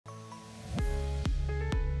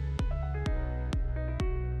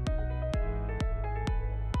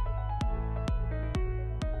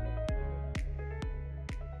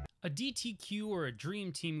A DTQ or a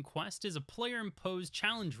Dream Team quest is a player-imposed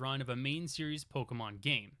challenge run of a main series Pokemon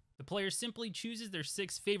game. The player simply chooses their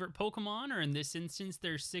 6 favorite Pokemon, or in this instance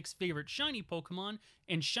their 6 favorite shiny Pokemon,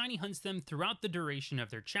 and shiny hunts them throughout the duration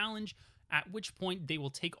of their challenge, at which point they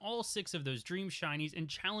will take all 6 of those Dream Shinies and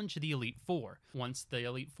challenge the Elite Four. Once the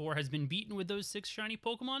Elite Four has been beaten with those 6 shiny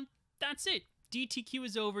Pokemon, that's it. DTQ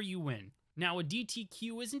is over, you win. Now, a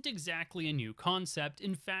DTQ isn't exactly a new concept.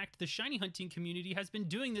 In fact, the shiny hunting community has been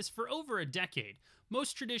doing this for over a decade,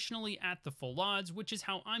 most traditionally at the full odds, which is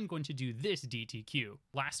how I'm going to do this DTQ.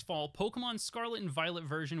 Last fall, Pokemon Scarlet and Violet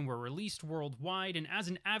version were released worldwide, and as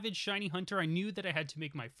an avid shiny hunter, I knew that I had to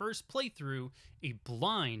make my first playthrough a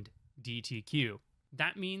blind DTQ.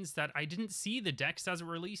 That means that I didn't see the decks as it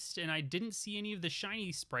released, and I didn't see any of the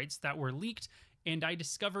shiny sprites that were leaked, and I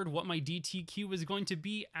discovered what my DTQ was going to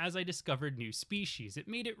be as I discovered new species. It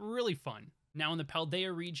made it really fun. Now in the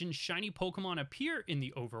Paldea region, shiny Pokemon appear in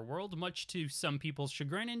the overworld, much to some people's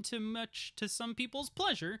chagrin and much to some people's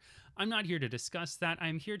pleasure. I'm not here to discuss that.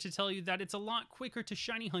 I'm here to tell you that it's a lot quicker to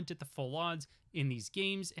shiny hunt at the full odds in these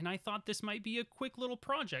games, and I thought this might be a quick little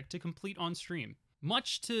project to complete on stream.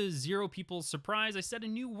 Much to zero people's surprise, I set a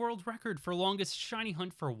new world record for longest shiny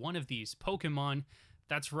hunt for one of these Pokemon.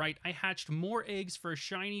 That's right, I hatched more eggs for a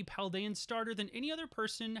shiny Paldean starter than any other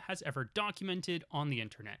person has ever documented on the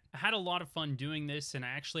internet. I had a lot of fun doing this, and I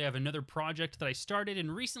actually have another project that I started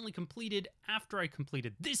and recently completed after I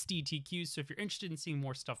completed this DTQ, so if you're interested in seeing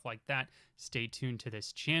more stuff like that, stay tuned to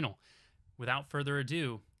this channel. Without further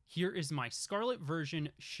ado, here is my Scarlet version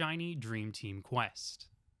Shiny Dream Team quest.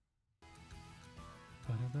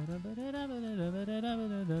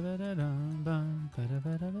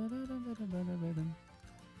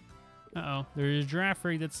 Uh-oh, there's a giraffe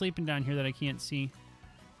rig that's sleeping down here that I can't see.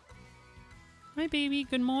 Hi, baby.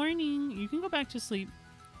 Good morning. You can go back to sleep.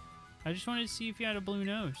 I just wanted to see if you had a blue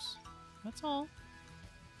nose. That's all.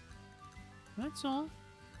 That's all.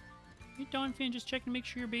 Hey, Dawn Fan, just checking to make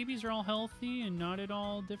sure your babies are all healthy and not at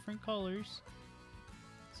all different colors.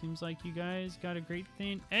 Seems like you guys got a great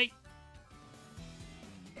thing. Hey!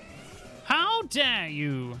 How dare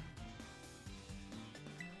you!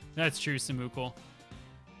 That's true, Samukul.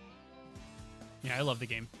 Yeah, I love the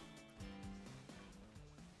game.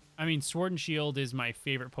 I mean, Sword and Shield is my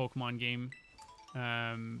favorite Pokemon game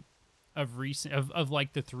of recent, of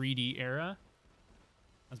like the 3D era.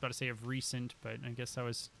 I was about to say of recent, but I guess that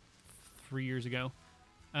was 3 years ago.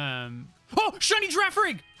 Oh, shiny giraffe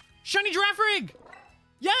rig! Shiny giraffe rig!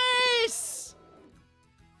 Yes!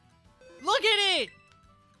 Look at it!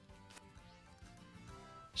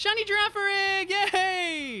 Shiny giraffe rig!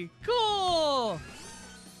 Yay! Cool!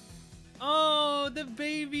 Oh, the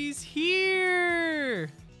baby's here!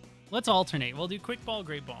 Let's alternate. We'll do quick ball,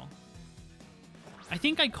 great ball. I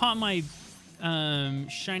think I caught my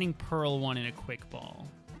shining pearl one in a quick ball.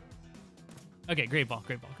 Okay, great ball,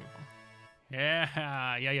 great ball, great ball.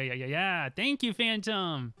 Yeah. Thank you,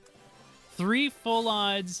 Phantom. 3 full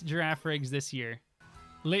odds giraffe rigs this year.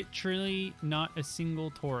 Literally not a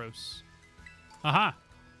single Tauros. Aha!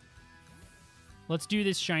 Let's do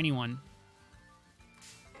this shiny one.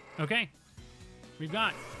 Okay. We've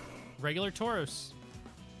got regular Tauros.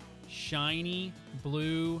 Shiny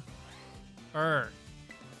blue Let's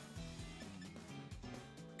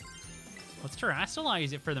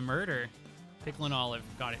terrestrialize it for the murder. Pickle and Olive.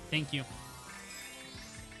 Got it. Thank you.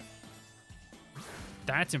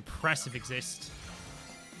 That's impressive, Exist.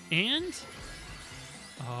 And...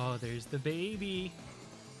 oh, there's the baby.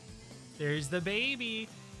 There's the baby.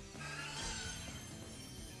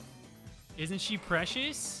 Isn't she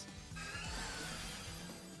precious?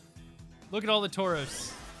 Look at all the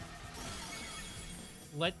Tauros.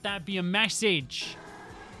 Let that be a message.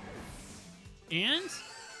 And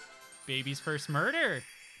baby's first murder.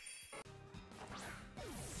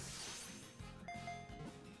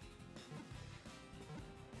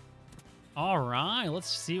 All right, let's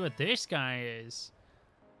see what this guy is.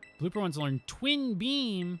 Blooper wants to learn Twin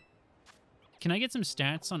Beam. Can I get some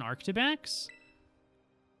stats on Arctibax?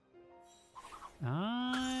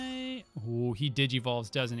 Oh, he digivolves,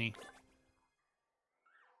 doesn't he?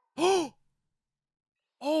 Oh!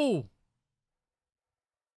 Oh!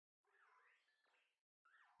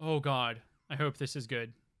 Oh, God. I hope this is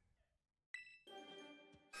good.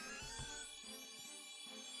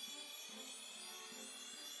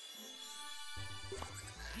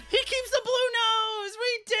 He keeps the blue nose!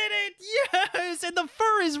 We did it! Yes! And the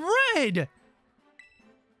fur is red!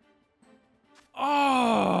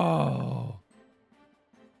 Oh!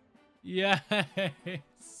 Yes!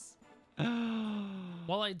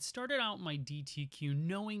 While I'd started out my DTQ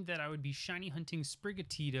knowing that I would be shiny hunting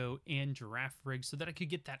Sprigatito and Girafarig so that I could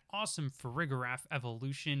get that awesome Farigiraf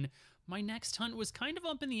evolution, my next hunt was kind of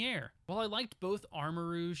up in the air. While I liked both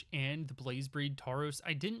Armarouge and the Blazebreed Tauros,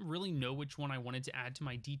 I didn't really know which one I wanted to add to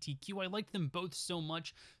my DTQ. I liked them both so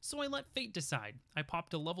much, so I let fate decide. I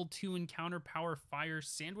popped a level 2 encounter power fire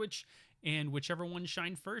sandwich, and whichever one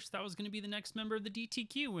shined first, that was going to be the next member of the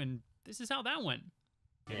DTQ, and this is how that went.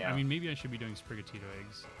 Yeah. I mean, maybe I should be doing Sprigatito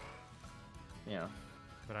eggs. Yeah.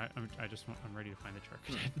 But I'm ready to find the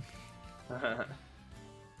Charcadet.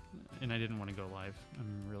 And I didn't want to go live.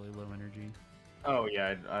 I'm really low energy. Oh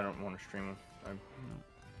yeah, I don't want to stream them. I'm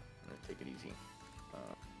gonna take it easy.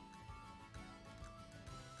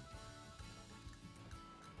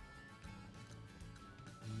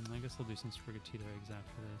 I guess I'll do some Sprigatito eggs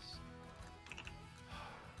after this.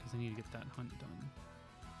 Because I need to get that hunt done.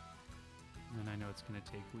 And I know it's going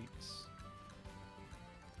to take weeks.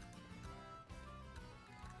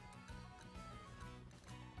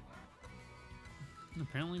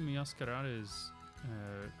 Apparently Meowscarada is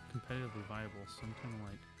competitively viable, so I'm kind of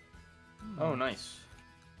like... Oh, nice.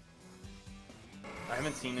 I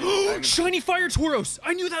haven't seen it. Shiny Fire Tauros!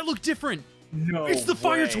 I knew that looked different! No It's the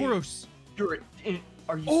Fire way. Tauros!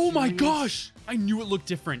 Are you Oh my serious? gosh! I knew it looked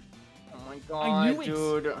different. Oh my god, I knew it.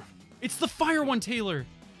 dude. It's the Fire one, Taylor!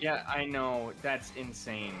 Yeah, I know. That's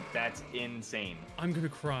insane. That's insane. I'm gonna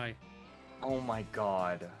cry. Oh my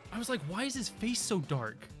god. I was like, why is his face so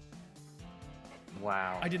dark?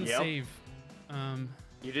 Wow. I didn't save.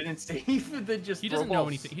 You didn't save the just. He doesn't know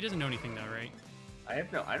anything. He doesn't know anything though, right?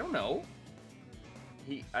 I don't know.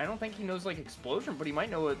 I don't think he knows like explosion, but he might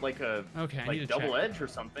know it like a like double edge or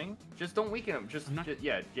something. Just don't weaken him.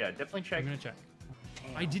 Yeah, definitely check. I'm gonna check.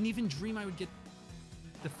 Damn. I didn't even dream I would get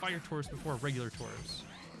the Fire Tauros before a regular Tauros.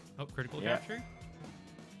 Oh, critical capture.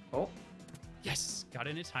 Oh. Yes, got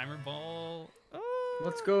in a timer ball. Oh.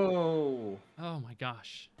 Let's go. Oh my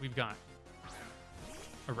gosh, we've got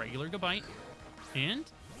a regular Gabite and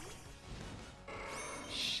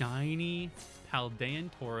shiny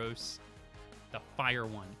Paldean Tauros, the fire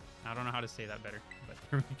one. I don't know how to say that better, but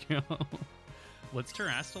there we go. Let's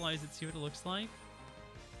terrastalize it, see what it looks like.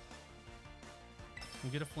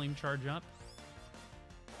 We'll get a flame charge up.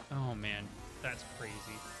 Oh man, that's crazy.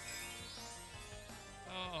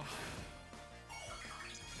 Oh.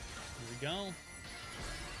 Here we go.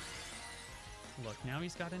 Look, now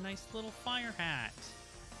he's got a nice little fire hat.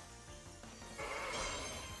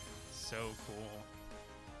 So cool.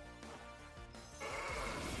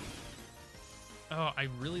 Oh, I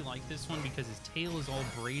really like this one because his tail is all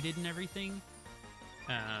braided and everything.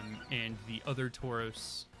 And the other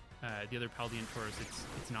Tauros, the other Paldean Tauros,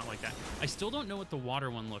 it's not like that. I still don't know what the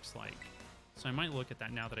water one looks like. So I might look at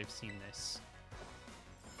that now that I've seen this.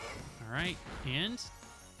 All right, and...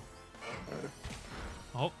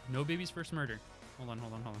 Oh, no baby's first murder. Hold on.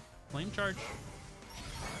 Flame charge.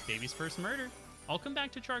 Baby's first murder. I'll come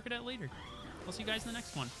back to Charcadet later. I'll see you guys in the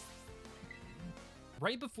next one.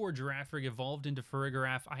 Right before Girafarig evolved into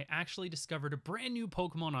Farigiraf, I actually discovered a brand new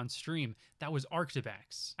Pokemon on stream. That was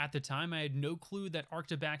Arctibax. At the time, I had no clue that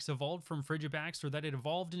Arctibax evolved from Frigibax or that it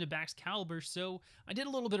evolved into Baxcalibur, so I did a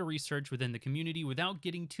little bit of research within the community without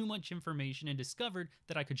getting too much information and discovered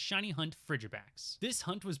that I could shiny hunt Frigibax. This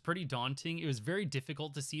hunt was pretty daunting. It was very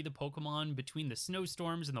difficult to see the Pokemon between the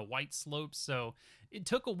snowstorms and the white slopes, so it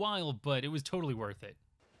took a while, but it was totally worth it.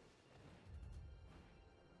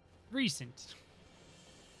 Recent.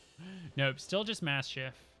 Nope, still just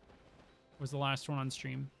Mastiff was the last one on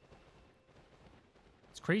stream.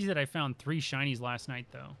 It's crazy that I found 3 shinies last night,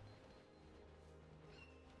 though.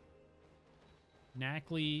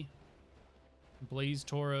 Knackley, Blaze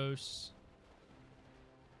Tauros,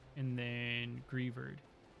 and then Greavard.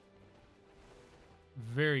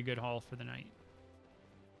 Very good haul for the night.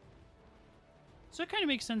 So it kind of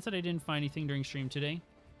makes sense that I didn't find anything during stream today.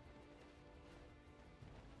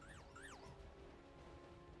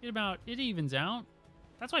 It evens out.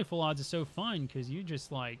 That's why full odds is so fun, because you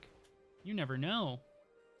just like, you never know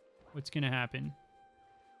what's gonna happen.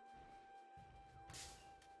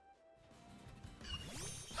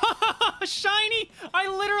 Shiny! I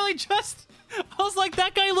literally just, I was like,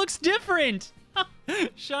 that guy looks different.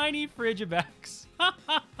 Shiny Frigibax.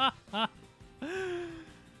 Oh,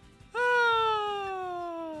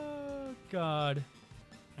 God.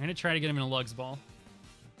 I'm gonna try to get him in a Lugs Ball.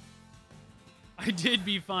 I did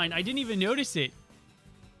be fine. I didn't even notice it.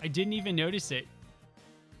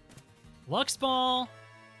 Lux Ball.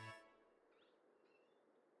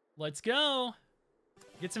 Let's go.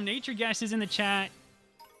 Get some nature guesses in the chat.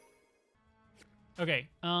 Okay.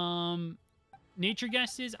 Nature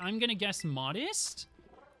guesses. I'm going to guess Modest.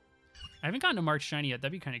 I haven't gotten a Marked Shiny yet.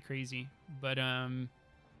 That'd be kind of crazy. But,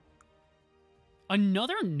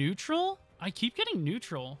 another neutral? I keep getting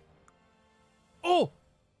neutral. Oh!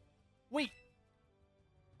 Wait.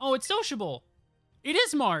 Oh, it's sociable. It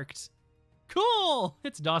is marked. Cool.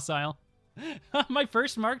 It's docile. My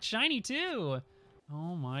first marked shiny, too.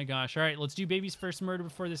 Oh, my gosh. All right, let's do baby's first murder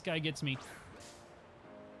before this guy gets me.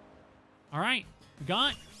 All right. We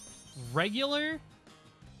got regular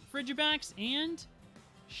Frigibax and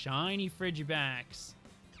shiny Frigibax.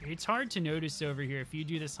 It's hard to notice over here if you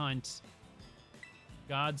do this hunt.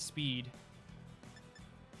 Godspeed.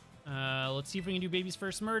 Let's see if we can do baby's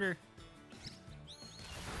first murder.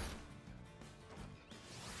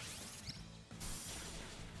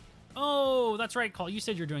 Oh, that's right, Call. You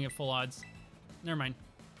said you're doing it full odds. Never mind.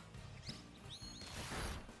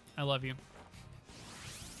 I love you.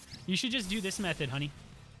 You should just do this method, honey.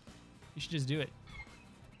 You should just do it.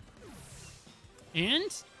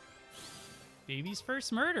 And baby's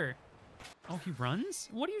first murder. Oh, he runs?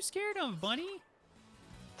 What are you scared of, buddy?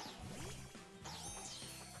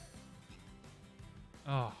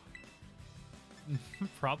 Oh.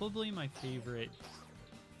 Probably my favorite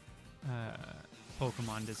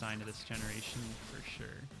Pokemon design of this generation, for sure.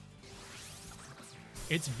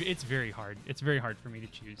 It's very hard. It's very hard for me to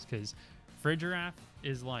choose, because Frigiraffe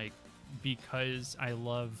is like, because I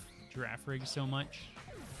love Giraffe Rig so much,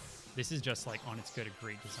 this is just like on its good a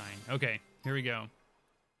great design. Okay, here we go.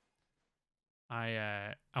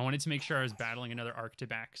 I wanted to make sure I was battling another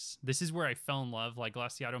Arctibax. This is where I fell in love, like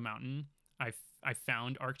Glaciado Mountain. I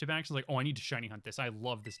found Arctibax. I was like, oh, I need to shiny hunt this. I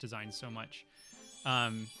love this design so much.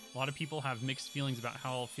 A lot of people have mixed feelings about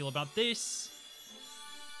how I'll feel about this.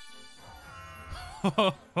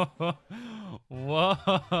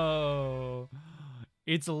 Whoa.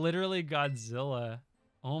 It's literally Godzilla.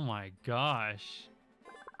 Oh my gosh.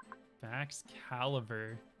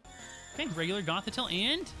 Baxcalibur. Okay, regular Gothitelle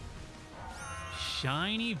and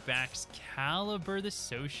shiny Baxcalibur the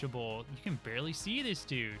Sociable. You can barely see this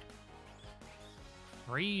dude.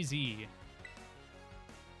 Crazy.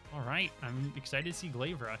 All right, I'm excited to see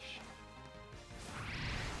Glaive Rush.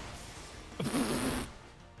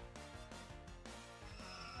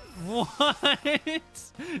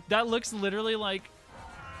 What? That looks literally like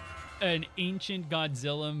an ancient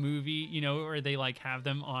Godzilla movie, you know, where they like have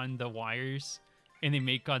them on the wires and they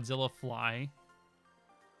make Godzilla fly.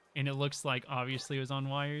 And it looks like obviously it was on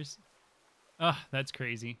wires. Ugh, that's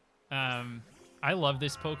crazy. I love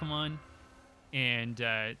this Pokemon. And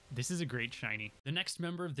this is a great shiny. The next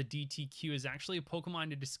member of the DTQ is actually a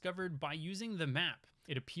Pokemon I discovered by using the map.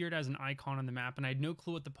 It appeared as an icon on the map, and I had no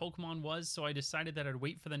clue what the Pokemon was, so I decided that I'd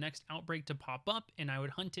wait for the next outbreak to pop up, and I would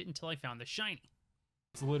hunt it until I found the shiny.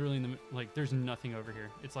 It's literally in the, like, there's nothing over here.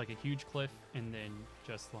 It's like a huge cliff, and then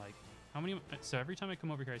just like, how many, so every time I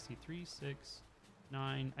come over here, I see 3, 6,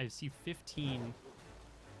 9, I see 15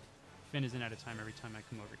 Finizen at a time every time I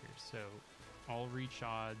come over here. So all reach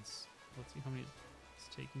odds. Let's see how many it's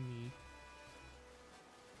taking me.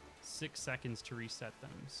 6 seconds to reset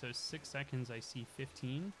them. So 6 seconds, I see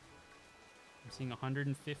 15. I'm seeing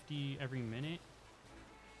 150 every minute.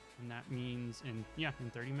 And that means, in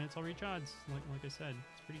 30 minutes, I'll reach odds. Like I said,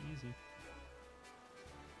 it's pretty easy.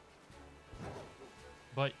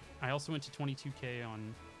 But I also went to 22K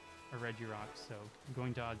on a Regirock, so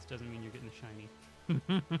going to odds doesn't mean you're getting the shiny.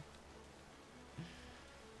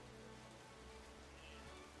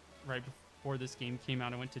 Right before this game came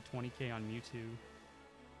out, I went to 20K on Mewtwo.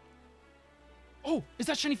 Oh, is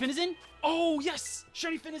that shiny Finizen? Oh, yes!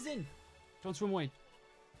 Shiny Finizen! Don't swim away.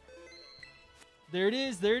 There it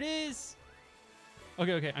is. There it is.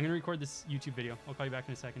 Okay. I'm going to record this YouTube video. I'll call you back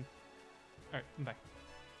in a second. All right, I'm back.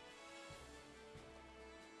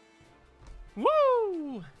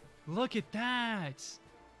 Woo! Look at that.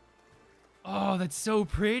 Oh, that's so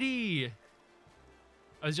pretty.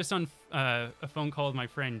 I was just on a phone call with my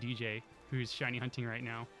friend DJ, who's shiny hunting right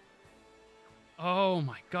now. Oh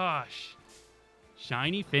my gosh.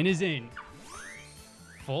 Shiny Finizen.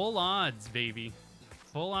 Full odds, baby.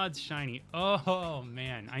 Full odds shiny. Oh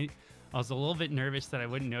man. I was a little bit nervous that I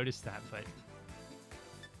wouldn't notice that, but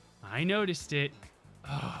I noticed it.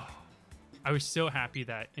 Oh, I was so happy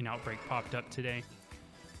that an outbreak popped up today.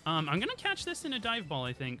 I'm going to catch this in a dive ball,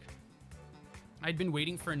 I think. I'd been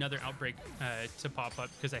waiting for another outbreak to pop up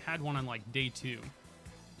because I had one on like day 2.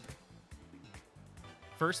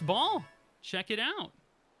 First ball, check it out.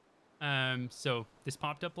 So this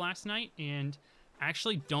popped up last night, and I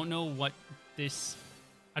actually don't know what this,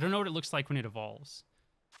 I don't know what it looks like when it evolves.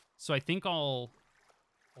 So I think I'll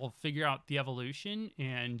figure out the evolution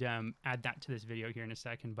and add that to this video here in a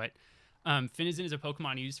second. But Finizen is a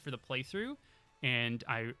Pokemon used for the playthrough, and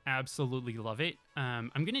I absolutely love it.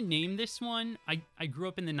 I'm going to name this one. I grew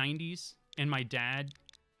up in the 90s, and my dad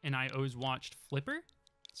and I always watched Flipper,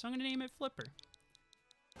 so I'm going to name it Flipper.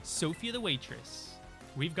 Sophia the Waitress.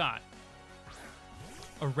 We've got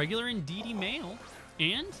a regular Indeedee male,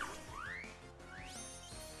 and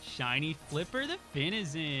shiny Flipper the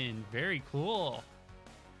Finizen. Very cool.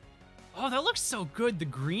 Oh, that looks so good. The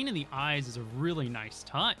green in the eyes is a really nice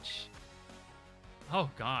touch. Oh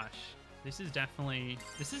gosh, this is definitely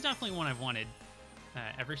one I've wanted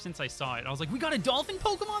ever since I saw it. I was like, we got a dolphin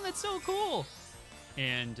Pokemon. That's so cool.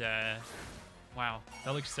 And wow,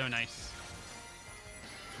 that looks so nice.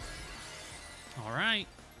 All right,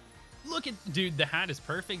 look at, dude, the hat is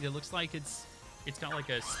perfect. It looks like it's got like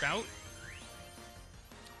a spout,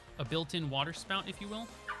 a built-in water spout, if you will.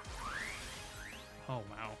 Oh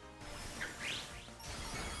wow.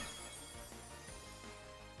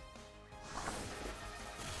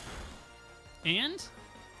 And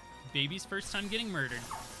baby's first time getting murdered.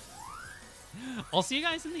 I'll see you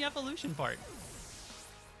guys in the evolution part.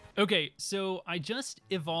 Okay, so I just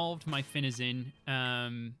evolved my Finizen,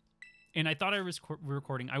 and I thought I was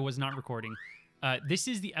recording. I was not recording. This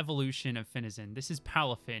is the evolution of Finizen. This is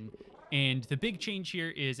Palafin, and the big change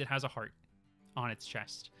here is it has a heart on its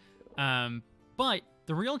chest. But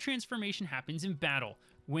the real transformation happens in battle.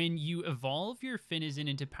 When you evolve your Finizen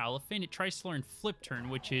into Palafin, it tries to learn Flip Turn,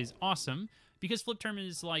 which is awesome, because Flip Turn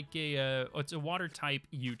is like it's a water type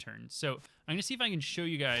U-turn. So I'm gonna see if I can show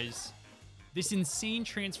you guys this insane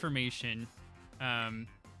transformation.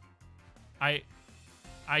 I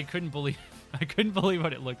couldn't believe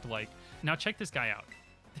what it looked like. Now check this guy out.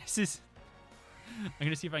 I'm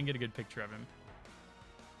gonna see if I can get a good picture of him.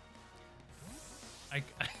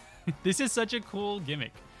 This is such a cool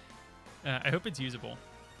gimmick. I hope it's usable.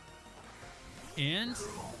 And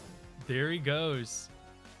there he goes.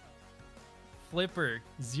 Flipper,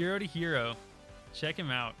 0 to hero. Check him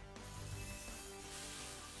out.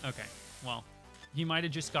 Okay, well, he might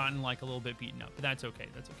have just gotten like a little bit beaten up, but that's okay,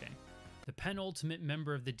 that's okay. The penultimate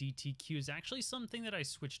member of the DTQ is actually something that I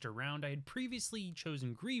switched around. I had previously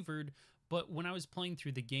chosen Greavard, but when I was playing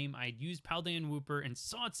through the game, I had used Paldean Wooper and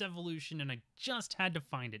saw its evolution, and I just had to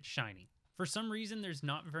find it shiny. For some reason, there's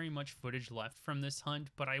not very much footage left from this hunt,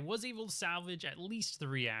 but I was able to salvage at least the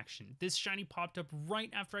reaction. This shiny popped up right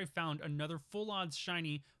after I found another full odds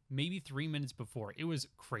shiny, maybe 3 minutes before. It was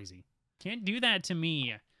crazy. Can't do that to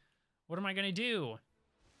me. What am I gonna do?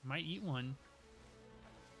 I might eat one.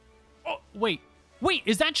 Oh, wait,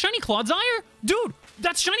 is that shiny Clodsire? Dude,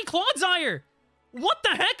 that's shiny Clodsire! What the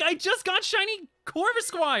heck? I just got shiny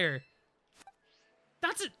Corvisquire!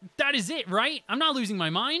 That is it, right? I'm not losing my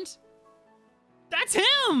mind. That's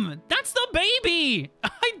him! That's the baby!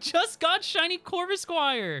 I just got shiny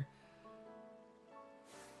Corvisquire.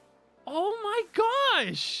 Oh my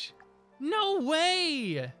gosh! No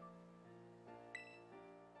way!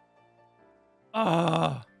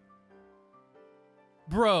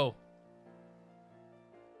 Bro.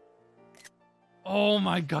 Oh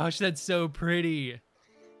my gosh, that's so pretty.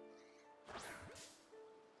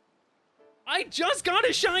 I just got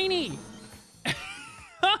a shiny!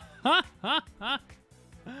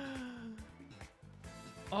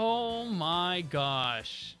 Oh my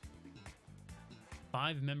gosh.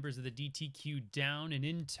 5 members of the DTQ down and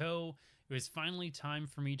in tow. It was finally time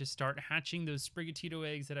for me to start hatching those Sprigatito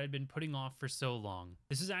eggs that I'd been putting off for so long.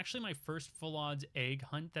 This is actually my first full odds egg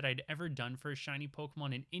hunt that I'd ever done for a shiny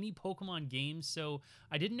Pokemon in any Pokemon game, so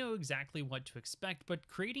I didn't know exactly what to expect, but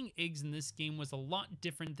creating eggs in this game was a lot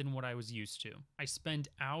different than what I was used to. I spent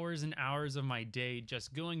hours and hours of my day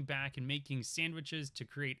just going back and making sandwiches to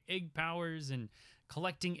create egg powers and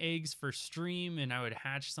collecting eggs for stream, and I would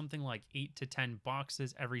hatch something like 8 to 10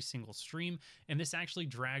 boxes every single stream, and this actually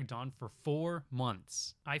dragged on for 4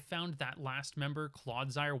 months. I found that last member,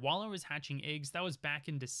 Clodsire, while I was hatching eggs. That was back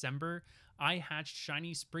in December. I hatched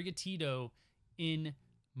shiny Sprigatito in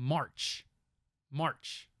March.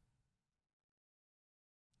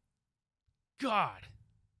 God.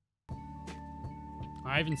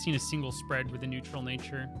 I haven't seen a single spread with a neutral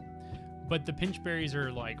nature. But the pinch berries are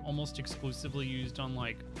like almost exclusively used on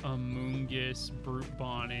like Amoonguss, Brute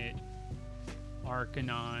Bonnet,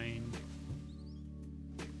 Arcanine.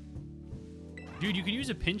 Dude, you can use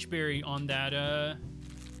a pinch berry on that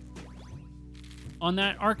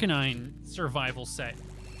Arcanine survival set,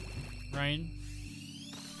 right?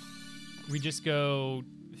 We just go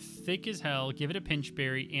thick as hell, give it a pinch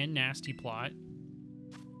berry and nasty plot.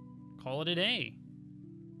 Call it a day.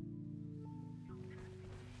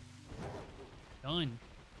 Done.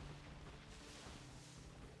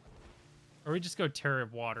 Or we just go Terra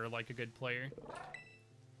of Water like a good player.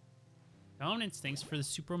 Dominance, thanks for the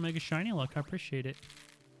super mega shiny luck. I appreciate it.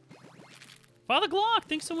 Father Glock,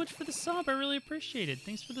 thanks so much for the sub. I really appreciate it.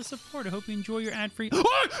 Thanks for the support. I hope you enjoy your ad-free...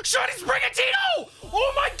 Oh! Shiny Sprigatito!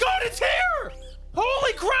 Oh my god, it's here!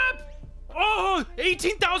 Holy crap! Oh!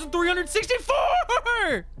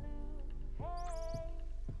 18,364!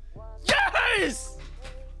 Yes!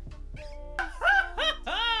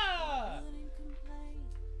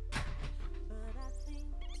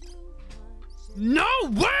 No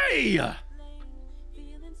way!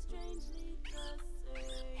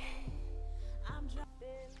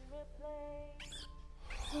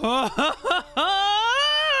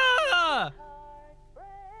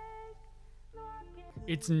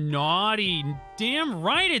 It's naughty. Damn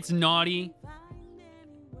right it's naughty.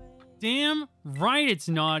 Damn right it's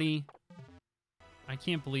naughty. I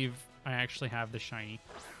can't believe I actually have the shiny.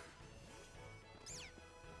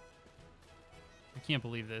 I can't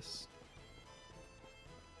believe this.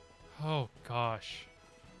 Oh gosh.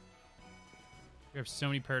 We have so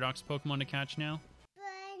many Paradox Pokemon to catch now.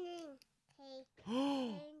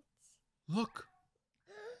 Look.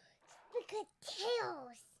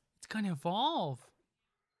 It's gonna evolve.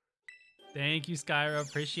 Thank you, Skyra.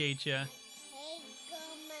 Appreciate you.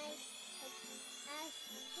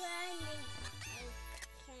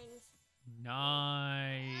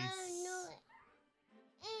 Nice.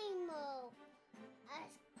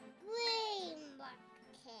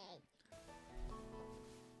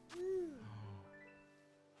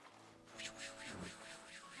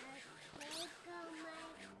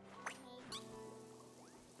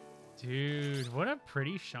 Dude, what a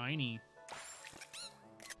pretty shiny.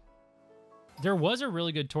 There was a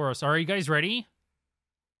really good Tauros. Are you guys ready?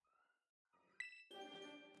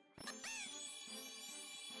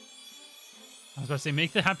 I was about to say,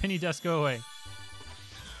 make the halfpenny dust go away.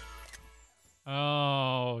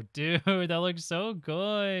 Oh, dude, that looks so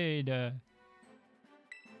good. Oh,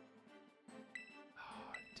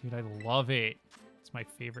 dude, I love it. It's my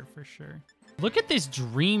favorite for sure. Look at this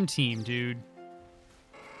dream team, dude.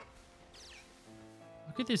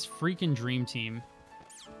 Look at this freaking dream team.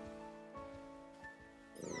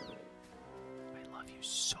 I love you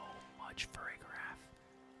so much, Furrygraph.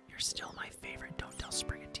 You're still my favorite. Don't tell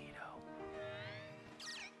Sprigatito.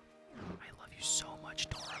 I love you so much,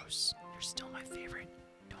 Tauros. You're still my favorite.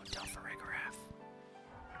 Don't tell Furrygraph.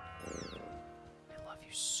 I love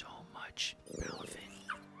you so much, Elephant.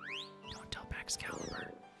 Don't tell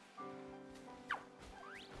Baxcalibur.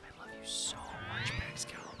 I love you so much,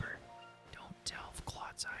 Baxcalibur. Don't tell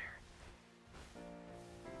Clodsire.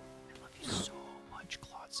 I love you so much,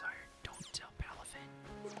 Clodsire. Don't tell Palafin.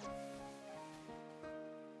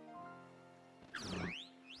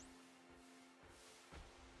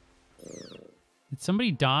 Did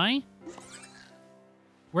somebody die?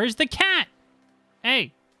 Where's the cat?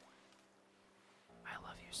 Hey. I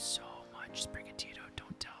love you so much, Sprigatito.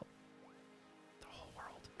 Don't tell the whole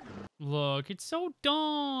world. Look, it's so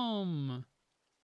dumb.